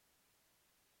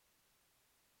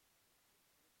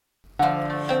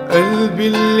قلبي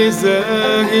اللي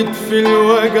زاهد في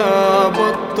الوجع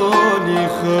بطل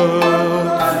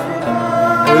يخاف،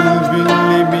 قلبي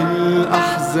اللي من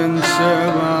الأحزان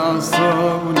شبع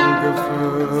صار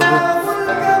الجفاف،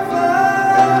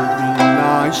 قلبي اللي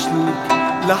عشلك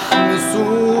لحن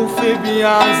صوفي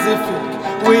بيعزفك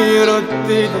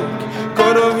ويردلك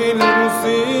كره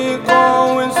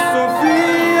الموسيقى